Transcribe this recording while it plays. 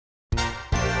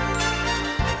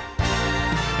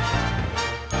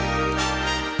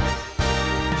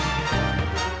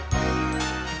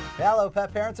Hello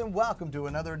pet parents, and welcome to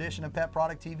another edition of Pet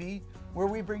Product TV, where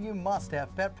we bring you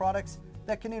must-have pet products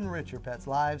that can enrich your pets'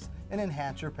 lives and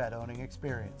enhance your pet owning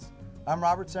experience. I'm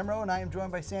Robert Semrow, and I am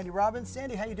joined by Sandy Robbins.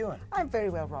 Sandy, how you doing? I'm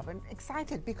very well, Robin.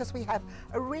 Excited because we have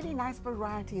a really nice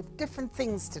variety of different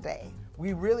things today.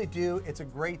 We really do. It's a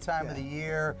great time of the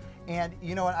year. And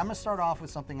you know what? I'm going to start off with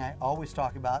something I always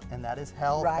talk about, and that is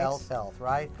health, health,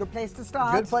 right? Good place to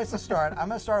start. Good place to start. I'm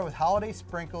going to start with holiday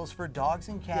sprinkles for dogs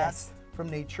and cats from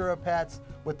Natura Petz.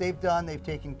 What they've done, they've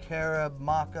taken carob,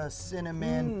 maca,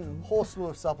 cinnamon, whole slew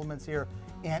of supplements here,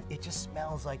 and it just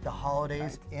smells like the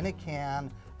holidays in a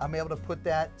can. I'm able to put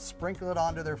that, sprinkle it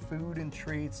onto their food and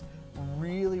treats.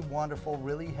 Really wonderful,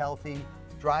 really healthy,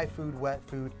 dry food, wet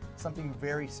food, something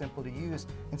very simple to use.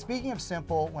 And speaking of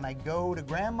simple, when I go to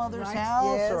grandmother's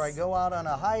house or I go out on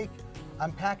a hike,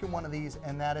 I'm packing one of these,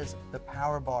 and that is the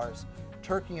Power Bars.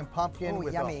 Turkey and pumpkin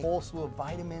with a whole slew of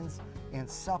vitamins and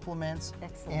supplements.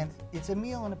 Excellent. And it's a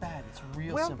meal in a bag. It's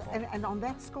real simple. And on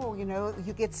that score, you know,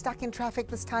 you get stuck in traffic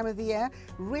this time of the year.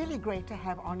 Really great to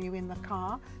have on you in the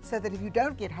car, so that if you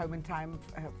don't get home in time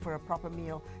for a proper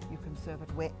meal, you can serve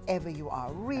it wherever you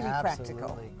are. Really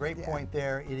practical. Great point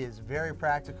there. It is very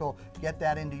practical. Get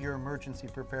that into your emergency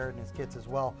preparedness kits as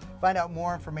well. Find out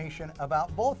more information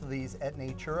about both of these at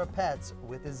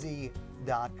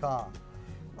naturapets.com.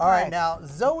 All right, now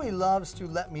Zoe loves to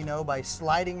let me know by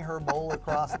sliding her bowl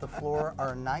across the floor,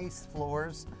 our nice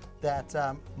floors, that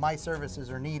my services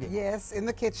are needed. Yes, in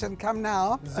the kitchen. Come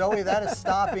now. Zoe, that is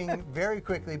stopping very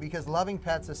quickly because Loving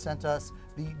Pets has sent us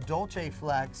the Dolce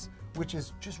Flex, which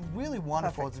is just really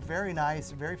wonderful. It's very nice,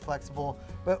 very flexible.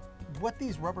 But what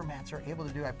these rubber mats are able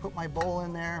to do, I put my bowl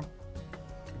in there.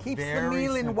 Keeps the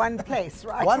meal in one place,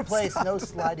 right? One place, no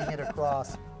sliding it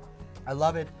across. I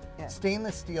love it.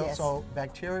 Stainless steel, so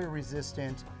bacteria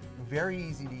resistant, very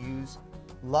easy to use.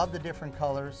 Love the different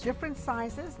colors. Different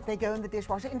sizes. They go in the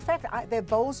dishwasher. In fact, they're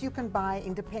bowls you can buy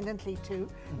independently too.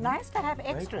 Nice to have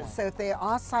extras. So if there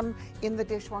are some in the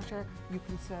dishwasher, you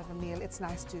can serve a meal. It's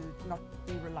nice to not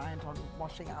be reliant on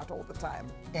washing out all the time.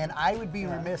 And I would be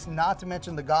remiss not to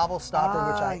mention the gobble stopper,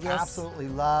 which I absolutely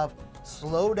love.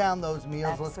 Slow down those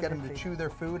meals. Let's get them to chew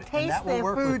their food. Taste and that will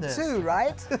work their with food this. too,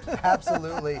 right?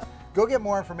 Absolutely. Go get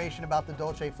more information about the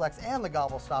Dolce Flex and the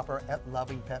gobble stopper at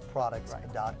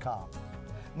lovingpetproducts.com.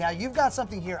 Now you've got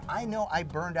something here. I know I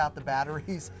burned out the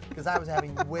batteries because I was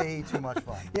having way too much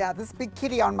fun. Yeah, this big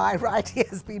kitty on my right here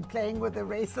has been playing with the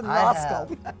Racin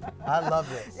Rascals. I love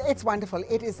this. It's wonderful.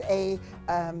 It is a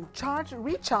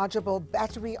rechargeable,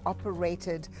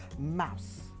 battery-operated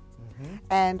mouse.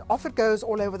 And off it goes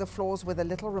all over the floors with a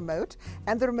little remote,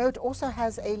 and the remote also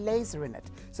has a laser in it.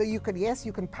 So you can,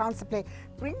 you can pounce and play.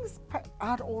 Brings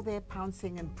out all their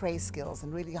pouncing and prey skills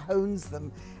and really hones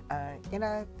them in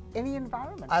any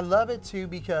environment. I love it too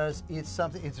because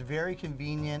it's very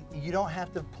convenient. You don't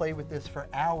have to play with this for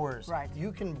hours. Right.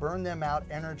 You can burn them out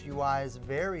energy-wise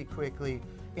very quickly,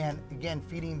 and again,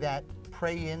 feeding that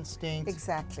prey instinct.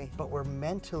 Exactly. But we're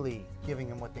mentally giving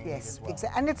them what they need as well.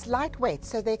 Exactly. And it's lightweight,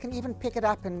 so they can even pick it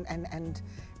up and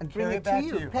bring it to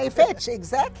you. To you. Play fetch,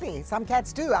 exactly. Some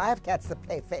cats do. I have cats that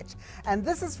play fetch. And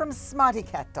this is from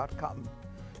smartycat.com.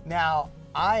 Now,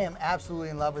 I am absolutely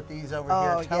in love with these over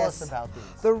here. Tell us about these.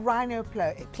 The Rhino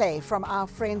play from our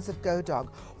friends at GoDog.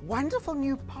 Wonderful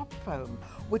new pop foam,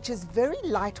 which is very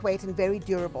lightweight and very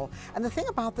durable. And the thing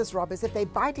about this, Rob, is if they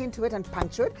bite into it and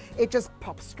puncture it, it just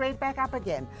pops straight back up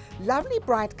again. Lovely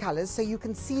bright colors, so you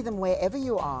can see them wherever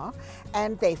you are.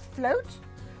 And they float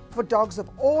for dogs of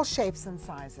all shapes and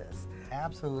sizes.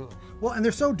 Absolutely. Well, and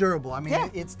they're so durable. I mean,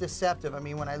 it's deceptive. I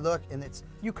mean, when I look, and it's...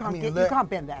 You can't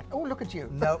bend that. Oh, look at you.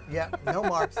 No, no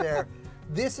marks there.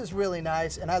 This is really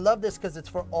nice, and I love this because it's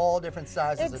for all different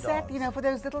sizes of dogs. Exactly. You know, for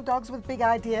those little dogs with big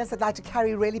ideas that like to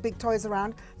carry really big toys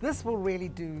around, this will really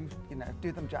do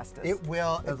them justice. It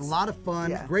will. It's a lot of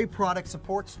fun. Great product.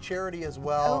 Supports charity as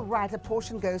well. Oh, right. A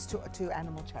portion goes to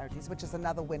animal charities, which is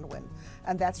another win-win.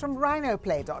 And that's from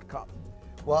rhinoplay.com.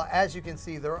 Well, as you can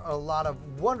see, there are a lot of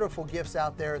wonderful gifts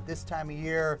out there at this time of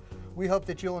year. We hope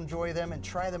that you'll enjoy them and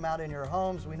try them out in your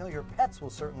homes. We know your pets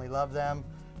will certainly love them.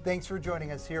 Thanks for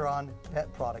joining us here on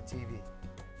Pet Product TV.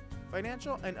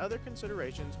 Financial and other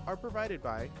considerations are provided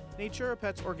by Natura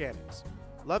Pets Organics,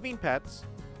 Loving Pets,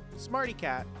 Smarty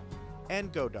Cat,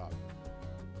 and GoDog.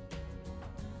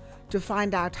 To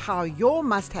find out how your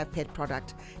must-have pet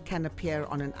product can appear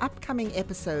on an upcoming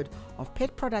episode of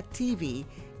Pet Product TV,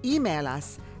 email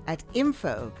us at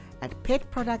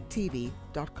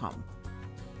info@petproducttv.com.